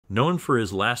Known for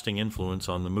his lasting influence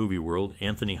on the movie world,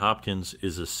 Anthony Hopkins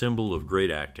is a symbol of great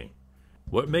acting.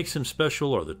 What makes him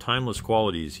special are the timeless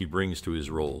qualities he brings to his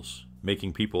roles,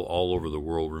 making people all over the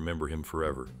world remember him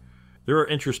forever. There are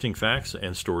interesting facts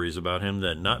and stories about him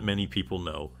that not many people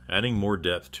know, adding more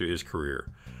depth to his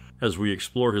career. As we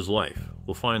explore his life,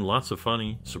 we'll find lots of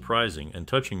funny, surprising, and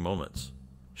touching moments.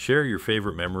 Share your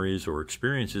favorite memories or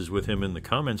experiences with him in the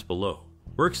comments below.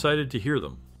 We're excited to hear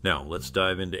them. Now, let's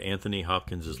dive into Anthony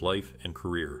Hopkins' life and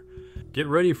career. Get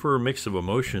ready for a mix of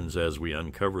emotions as we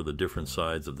uncover the different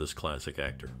sides of this classic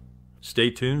actor.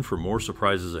 Stay tuned for more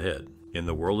surprises ahead. In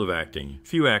the world of acting,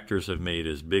 few actors have made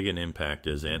as big an impact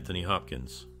as Anthony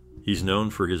Hopkins. He's known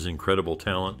for his incredible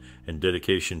talent and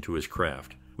dedication to his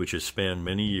craft, which has spanned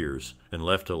many years and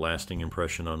left a lasting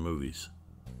impression on movies.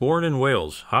 Born in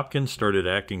Wales, Hopkins started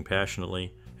acting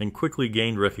passionately and quickly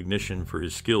gained recognition for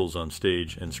his skills on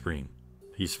stage and screen.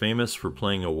 He's famous for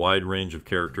playing a wide range of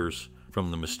characters, from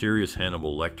the mysterious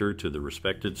Hannibal Lecter to the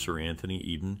respected Sir Anthony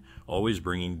Eden, always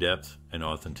bringing depth and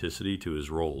authenticity to his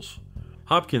roles.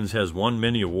 Hopkins has won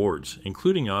many awards,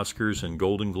 including Oscars and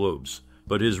Golden Globes,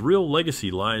 but his real legacy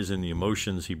lies in the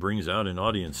emotions he brings out in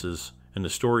audiences and the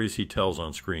stories he tells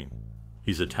on screen.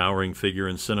 He's a towering figure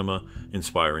in cinema,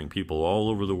 inspiring people all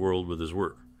over the world with his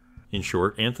work. In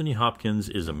short, Anthony Hopkins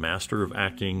is a master of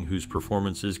acting whose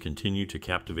performances continue to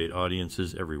captivate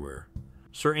audiences everywhere.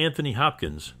 Sir Anthony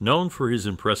Hopkins, known for his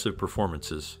impressive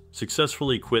performances,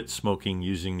 successfully quit smoking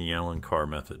using the Allen Carr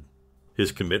method.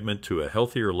 His commitment to a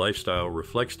healthier lifestyle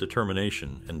reflects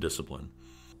determination and discipline.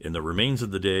 In The Remains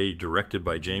of the Day, directed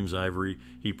by James Ivory,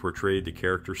 he portrayed the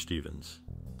character Stevens.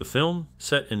 The film,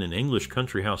 set in an English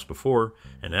country house before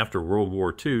and after World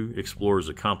War II, explores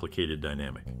a complicated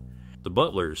dynamic. The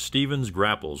butler, Stevens,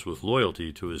 grapples with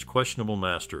loyalty to his questionable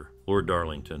master, Lord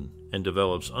Darlington, and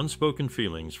develops unspoken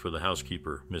feelings for the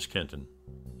housekeeper, Miss Kenton.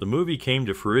 The movie came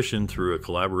to fruition through a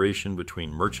collaboration between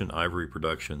Merchant Ivory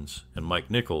Productions and Mike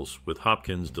Nichols, with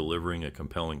Hopkins delivering a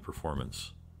compelling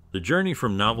performance. The journey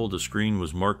from novel to screen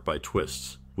was marked by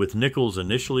twists, with Nichols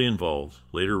initially involved,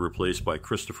 later replaced by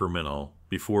Christopher Menaul,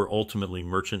 before ultimately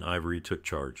Merchant Ivory took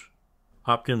charge.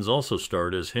 Hopkins also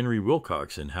starred as Henry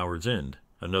Wilcox in Howard's End,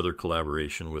 another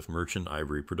collaboration with Merchant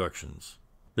Ivory Productions.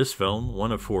 This film,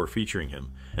 one of 4 featuring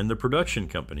him, and the production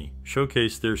company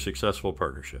showcased their successful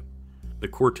partnership. The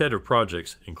quartet of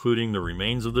projects, including The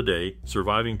Remains of the Day,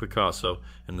 Surviving Picasso,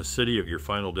 and The City of Your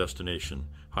Final Destination,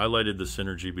 highlighted the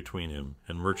synergy between him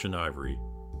and Merchant Ivory.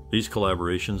 These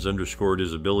collaborations underscored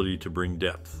his ability to bring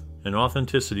depth and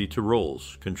authenticity to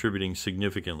roles, contributing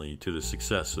significantly to the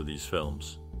success of these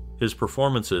films. His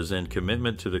performances and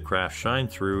commitment to the craft shine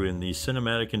through in these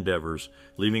cinematic endeavors,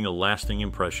 leaving a lasting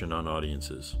impression on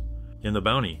audiences. In The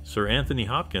Bounty, Sir Anthony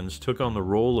Hopkins took on the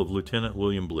role of Lieutenant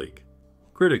William Blake.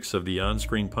 Critics of the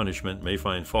on-screen punishment may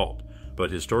find fault, but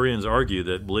historians argue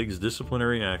that Blake's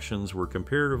disciplinary actions were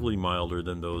comparatively milder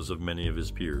than those of many of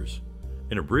his peers.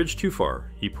 In A Bridge Too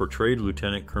Far, he portrayed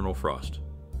Lieutenant Colonel Frost.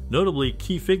 Notably,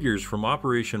 key figures from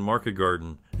Operation Market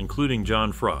Garden, including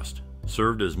John Frost,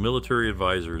 served as military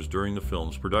advisors during the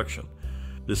film's production.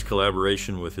 This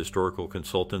collaboration with historical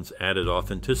consultants added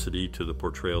authenticity to the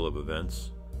portrayal of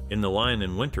events. In The Lion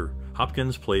in Winter,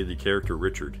 Hopkins played the character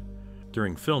Richard.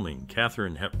 During filming,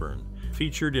 Katharine Hepburn,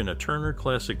 featured in a Turner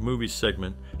Classic Movies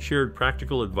segment, shared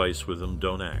practical advice with him: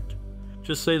 don't act.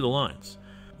 Just say the lines.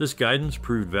 This guidance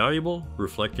proved valuable,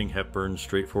 reflecting Hepburn's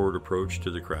straightforward approach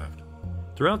to the craft.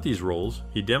 Throughout these roles,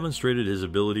 he demonstrated his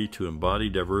ability to embody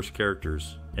diverse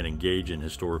characters and engage in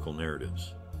historical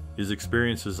narratives. His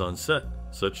experiences on set,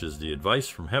 such as the advice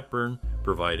from Hepburn,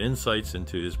 provide insights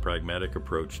into his pragmatic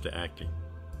approach to acting.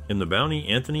 In The Bounty,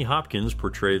 Anthony Hopkins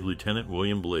portrayed Lieutenant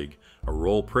William Blake, a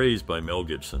role praised by Mel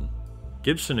Gibson.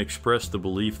 Gibson expressed the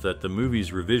belief that the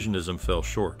movie's revisionism fell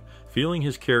short, feeling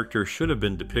his character should have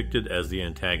been depicted as the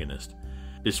antagonist.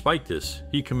 Despite this,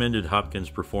 he commended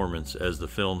Hopkins' performance as the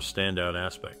film's standout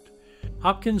aspect.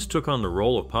 Hopkins took on the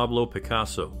role of Pablo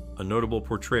Picasso, a notable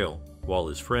portrayal, while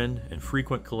his friend and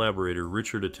frequent collaborator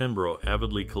Richard Attenborough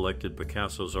avidly collected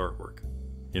Picasso's artwork.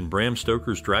 In Bram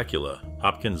Stoker's Dracula,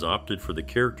 Hopkins opted for the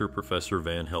character Professor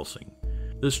Van Helsing.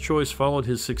 This choice followed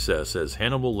his success as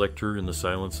Hannibal Lecter in The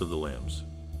Silence of the Lambs.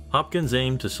 Hopkins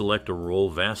aimed to select a role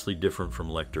vastly different from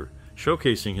Lecter,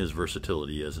 showcasing his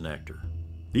versatility as an actor.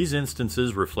 These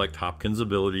instances reflect Hopkins'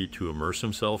 ability to immerse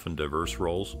himself in diverse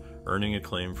roles, earning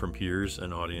acclaim from peers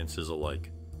and audiences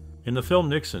alike. In the film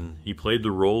Nixon, he played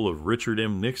the role of Richard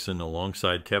M. Nixon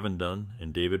alongside Kevin Dunn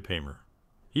and David Paymer.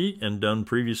 He and Dunn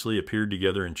previously appeared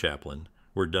together in Chaplin,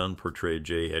 where Dunn portrayed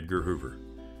J. Edgar Hoover.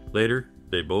 Later,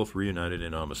 they both reunited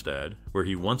in Amistad, where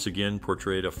he once again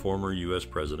portrayed a former U.S.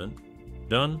 president.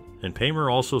 done, and Paymer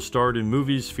also starred in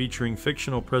movies featuring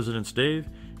fictional President's Dave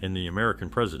and the American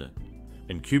President.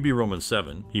 In QB Roman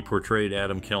 7, he portrayed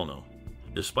Adam Kelno.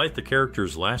 Despite the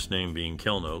character's last name being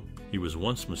Kelno, he was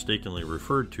once mistakenly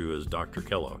referred to as Dr.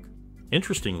 Kellogg.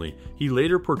 Interestingly, he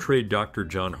later portrayed Dr.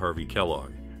 John Harvey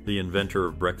Kellogg, the inventor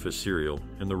of breakfast cereal,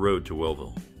 in The Road to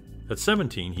Wellville. At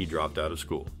 17, he dropped out of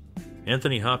school.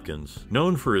 Anthony Hopkins,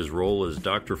 known for his role as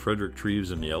Dr. Frederick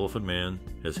Treves in The Elephant Man,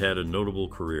 has had a notable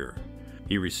career.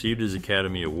 He received his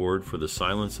Academy Award for The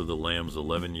Silence of the Lambs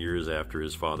 11 years after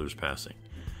his father's passing.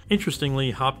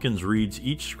 Interestingly, Hopkins reads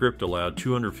each script aloud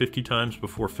 250 times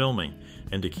before filming,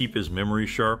 and to keep his memory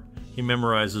sharp, he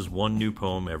memorizes one new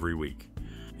poem every week.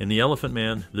 In The Elephant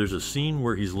Man, there's a scene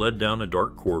where he's led down a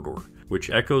dark corridor, which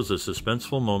echoes a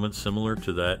suspenseful moment similar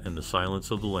to that in The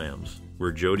Silence of the Lambs,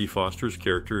 where Jodie Foster's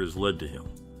character is led to him.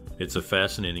 It's a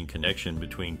fascinating connection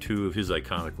between two of his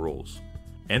iconic roles.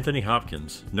 Anthony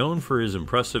Hopkins, known for his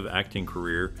impressive acting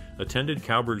career, attended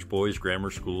Cowbridge Boys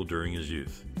Grammar School during his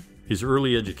youth. His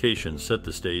early education set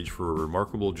the stage for a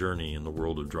remarkable journey in the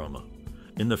world of drama.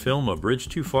 In the film A Bridge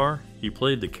Too Far, he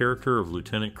played the character of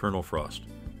Lieutenant Colonel Frost.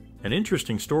 An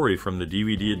interesting story from the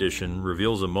DVD edition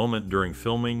reveals a moment during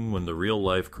filming when the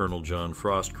real-life Colonel John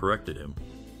Frost corrected him.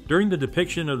 During the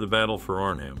depiction of the battle for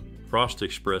Arnhem, Frost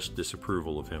expressed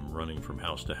disapproval of him running from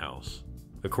house to house.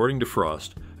 According to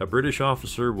Frost, a British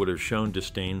officer would have shown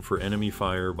disdain for enemy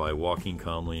fire by walking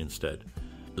calmly instead.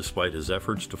 Despite his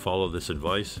efforts to follow this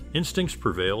advice, instincts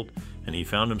prevailed, and he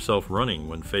found himself running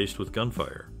when faced with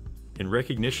gunfire. In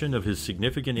recognition of his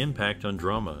significant impact on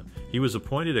drama, he was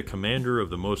appointed a Commander of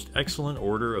the Most Excellent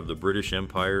Order of the British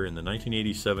Empire in the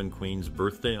 1987 Queen's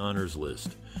Birthday Honours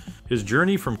list. His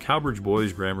journey from Cowbridge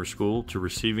Boys Grammar School to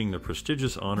receiving the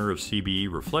prestigious honor of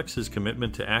CBE reflects his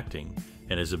commitment to acting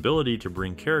and his ability to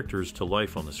bring characters to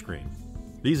life on the screen.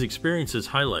 These experiences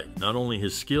highlight not only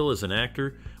his skill as an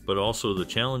actor, but also the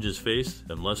challenges faced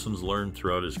and lessons learned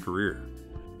throughout his career.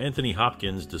 Anthony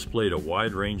Hopkins displayed a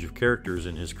wide range of characters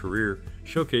in his career,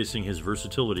 showcasing his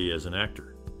versatility as an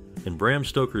actor. In Bram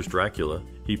Stoker's Dracula,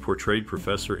 he portrayed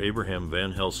Professor Abraham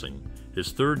Van Helsing,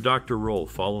 his third Doctor role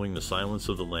following The Silence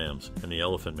of the Lambs and The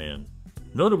Elephant Man.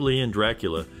 Notably in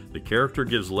Dracula, the character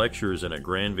gives lectures in a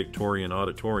grand Victorian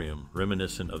auditorium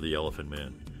reminiscent of The Elephant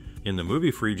Man. In the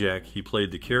movie Freejack, he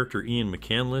played the character Ian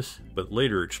McCandless, but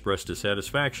later expressed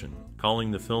dissatisfaction,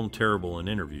 calling the film terrible in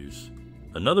interviews.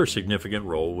 Another significant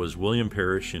role was William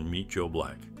Parrish in Meet Joe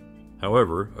Black.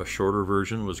 However, a shorter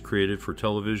version was created for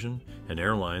television and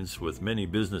airlines with many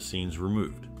business scenes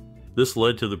removed. This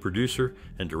led to the producer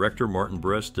and director Martin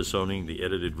Brest disowning the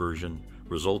edited version,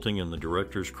 resulting in the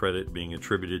director's credit being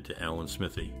attributed to Alan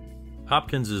Smithee.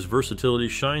 Hopkins' versatility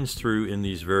shines through in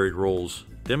these varied roles,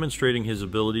 demonstrating his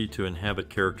ability to inhabit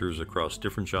characters across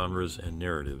different genres and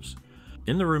narratives.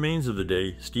 In The Remains of the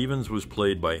Day, Stevens was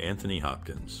played by Anthony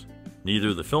Hopkins.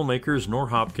 Neither the filmmakers nor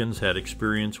Hopkins had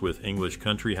experience with English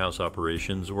country house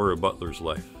operations or a butler's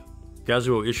life.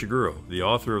 Kazuo Ishiguro, the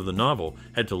author of the novel,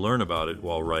 had to learn about it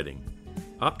while writing.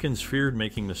 Hopkins feared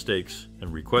making mistakes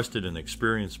and requested an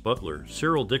experienced butler,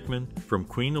 Cyril Dickman, from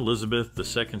Queen Elizabeth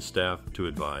II's staff to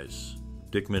advise.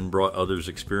 Dickman brought others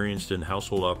experienced in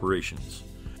household operations.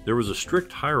 There was a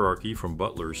strict hierarchy from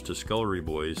butlers to scullery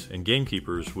boys and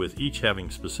gamekeepers, with each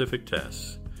having specific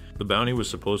tasks. The bounty was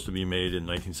supposed to be made in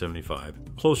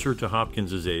 1975, closer to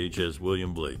Hopkins' age as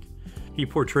William Blake. He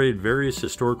portrayed various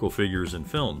historical figures in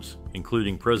films,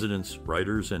 including presidents,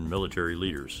 writers, and military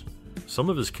leaders. Some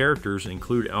of his characters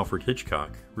include Alfred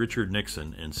Hitchcock, Richard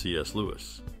Nixon, and C.S.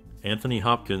 Lewis. Anthony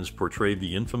Hopkins portrayed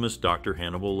the infamous Dr.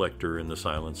 Hannibal Lecter in The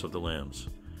Silence of the Lambs.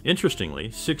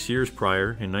 Interestingly, 6 years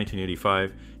prior, in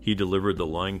 1985, he delivered the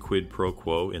line quid pro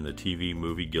quo in the TV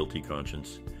movie Guilty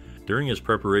Conscience. During his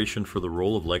preparation for the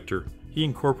role of Lecter, he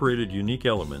incorporated unique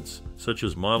elements, such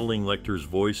as modeling Lecter's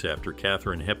voice after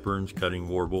Katharine Hepburn's cutting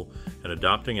warble and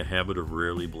adopting a habit of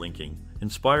rarely blinking,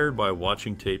 inspired by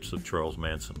watching tapes of Charles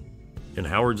Manson. In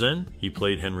Howard's End, he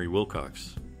played Henry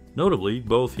Wilcox. Notably,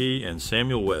 both he and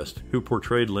Samuel West, who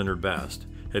portrayed Leonard Bast,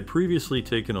 had previously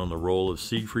taken on the role of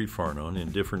Siegfried Farnon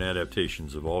in different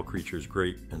adaptations of All Creatures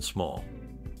Great and Small.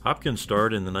 Hopkins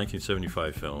starred in the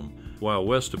 1975 film, while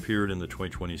West appeared in the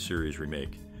 2020 series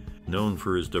remake. Known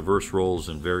for his diverse roles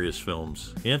in various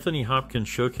films, Anthony Hopkins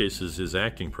showcases his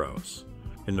acting prowess.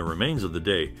 In The Remains of the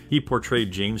Day, he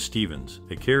portrayed James Stevens,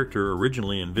 a character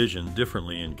originally envisioned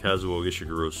differently in Kazuo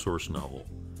Ishiguro's source novel.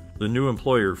 The new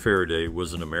employer, Faraday,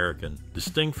 was an American,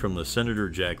 distinct from the Senator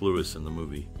Jack Lewis in the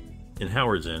movie. In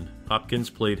Howard's End,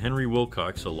 Hopkins played Henry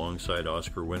Wilcox alongside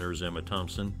Oscar winners Emma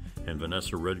Thompson and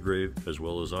Vanessa Redgrave, as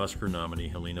well as Oscar nominee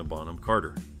Helena Bonham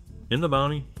Carter. In The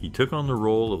Bounty, he took on the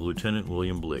role of Lieutenant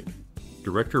William Bligg.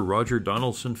 Director Roger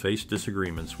Donaldson faced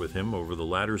disagreements with him over the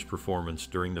latter's performance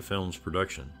during the film's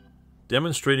production.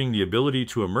 Demonstrating the ability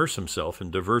to immerse himself in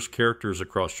diverse characters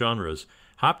across genres,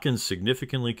 Hopkins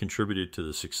significantly contributed to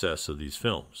the success of these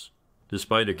films.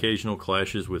 Despite occasional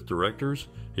clashes with directors,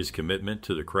 his commitment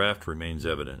to the craft remains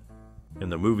evident. In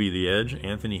the movie The Edge,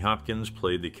 Anthony Hopkins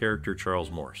played the character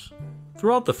Charles Morse.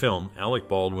 Throughout the film, Alec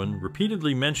Baldwin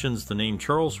repeatedly mentions the name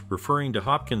Charles, referring to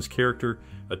Hopkins' character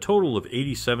a total of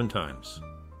 87 times.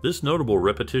 This notable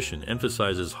repetition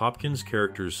emphasizes Hopkins'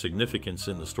 character's significance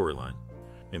in the storyline.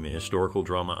 In the historical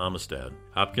drama Amistad,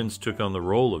 Hopkins took on the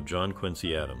role of John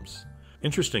Quincy Adams.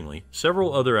 Interestingly,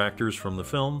 several other actors from the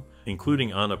film,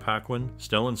 including Anna Paquin,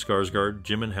 Stellan Skarsgård,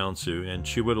 Jimmy Hounsou, and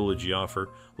Chiwetel Ejiofor,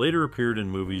 later appeared in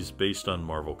movies based on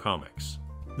Marvel Comics.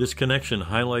 This connection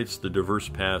highlights the diverse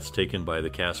paths taken by the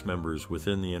cast members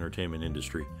within the entertainment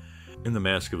industry. In The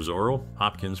Mask of Zorro,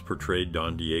 Hopkins portrayed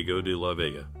Don Diego de la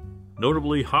Vega.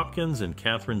 Notably, Hopkins and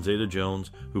Catherine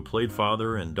Zeta-Jones, who played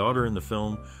father and daughter in the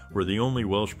film, were the only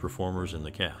Welsh performers in the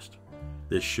cast.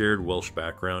 This shared Welsh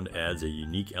background adds a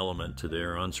unique element to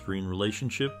their on-screen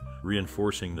relationship,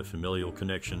 reinforcing the familial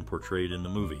connection portrayed in the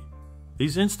movie.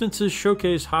 These instances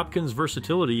showcase Hopkins'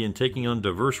 versatility in taking on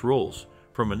diverse roles,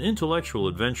 from an intellectual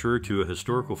adventurer to a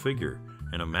historical figure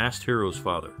and a masked hero's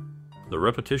father. The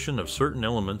repetition of certain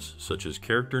elements, such as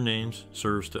character names,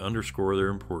 serves to underscore their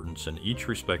importance in each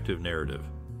respective narrative.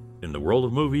 In the world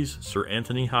of movies, Sir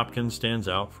Anthony Hopkins stands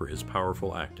out for his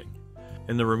powerful acting.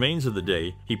 In The Remains of the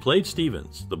Day, he played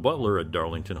Stevens, the butler at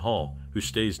Darlington Hall, who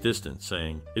stays distant,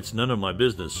 saying, "It's none of my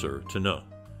business, sir, to know.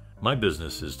 My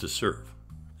business is to serve."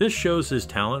 This shows his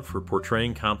talent for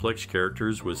portraying complex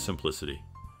characters with simplicity.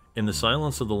 In The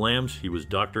Silence of the Lambs, he was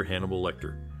Dr. Hannibal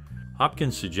Lecter.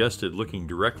 Hopkins suggested looking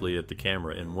directly at the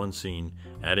camera in one scene,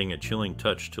 adding a chilling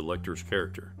touch to Lecter's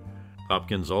character.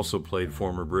 Hopkins also played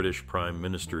former British Prime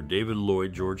Minister David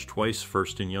Lloyd George twice,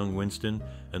 first in Young Winston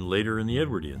and later in The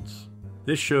Edwardians.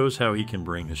 This shows how he can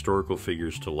bring historical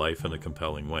figures to life in a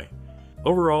compelling way.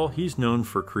 Overall, he's known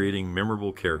for creating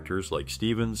memorable characters like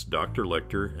Stevens, Dr.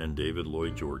 Lecter, and David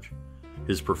Lloyd George.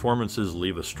 His performances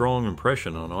leave a strong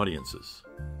impression on audiences.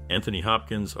 Anthony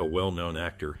Hopkins, a well-known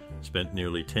actor, spent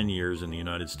nearly 10 years in the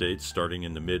United States starting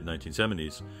in the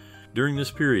mid-1970s. During this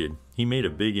period, he made a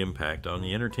big impact on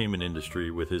the entertainment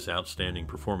industry with his outstanding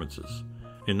performances.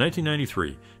 In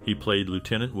 1993, he played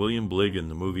Lieutenant William Bligg in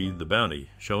the movie The Bounty,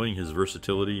 showing his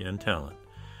versatility and talent.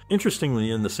 Interestingly,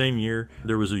 in the same year,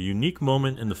 there was a unique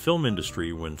moment in the film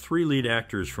industry when 3 lead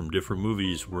actors from different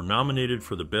movies were nominated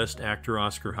for the Best Actor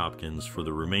Oscar: Hopkins for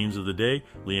The Remains of the Day,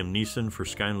 Liam Neeson for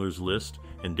Schindler's List,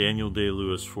 and Daniel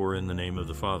Day-Lewis for In the Name of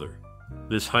the Father.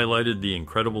 This highlighted the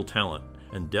incredible talent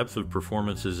and depth of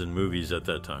performances in movies at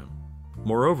that time.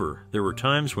 Moreover, there were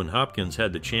times when Hopkins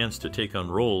had the chance to take on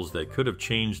roles that could have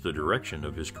changed the direction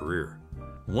of his career.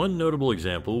 One notable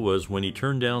example was when he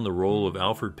turned down the role of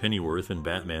Alfred Pennyworth in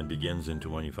Batman Begins in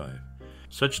 25.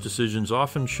 Such decisions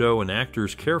often show an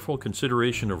actor's careful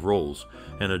consideration of roles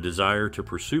and a desire to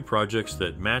pursue projects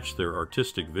that match their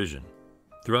artistic vision.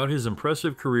 Throughout his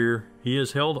impressive career, he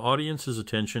has held audiences'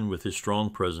 attention with his strong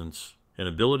presence and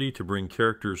ability to bring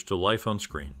characters to life on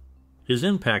screen. His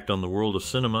impact on the world of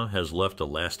cinema has left a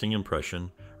lasting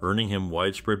impression, earning him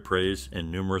widespread praise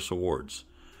and numerous awards.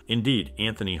 Indeed,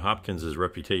 Anthony Hopkins'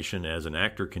 reputation as an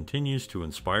actor continues to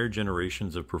inspire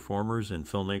generations of performers and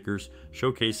filmmakers,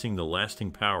 showcasing the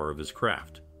lasting power of his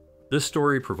craft. This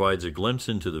story provides a glimpse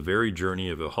into the very journey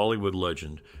of a Hollywood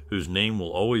legend whose name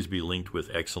will always be linked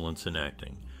with excellence in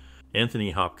acting.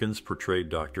 Anthony Hopkins portrayed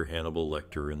Dr. Hannibal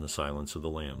Lecter in The Silence of the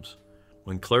Lambs.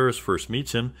 When Clarice first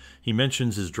meets him, he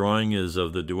mentions his drawing is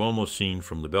of the Duomo scene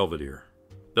from the Belvedere.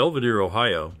 Belvedere,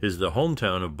 Ohio, is the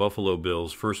hometown of Buffalo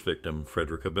Bill's first victim,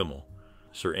 Frederica Bimmel.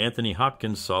 Sir Anthony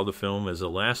Hopkins saw the film as a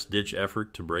last-ditch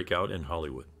effort to break out in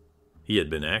Hollywood. He had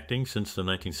been acting since the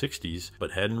 1960s,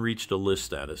 but hadn't reached a list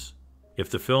status. If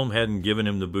the film hadn't given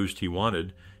him the boost he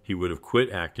wanted, he would have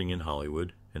quit acting in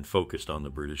Hollywood and focused on the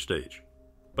British stage.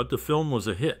 But the film was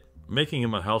a hit, making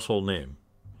him a household name.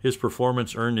 His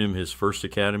performance earned him his first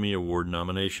Academy Award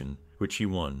nomination, which he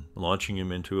won, launching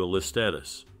him into a list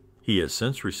status. He has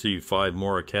since received 5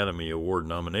 more Academy Award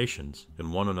nominations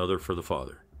and won another for The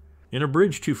Father. In A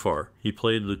Bridge Too Far, he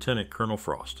played Lieutenant Colonel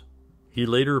Frost. He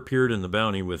later appeared in The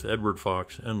Bounty with Edward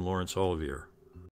Fox and Laurence Olivier.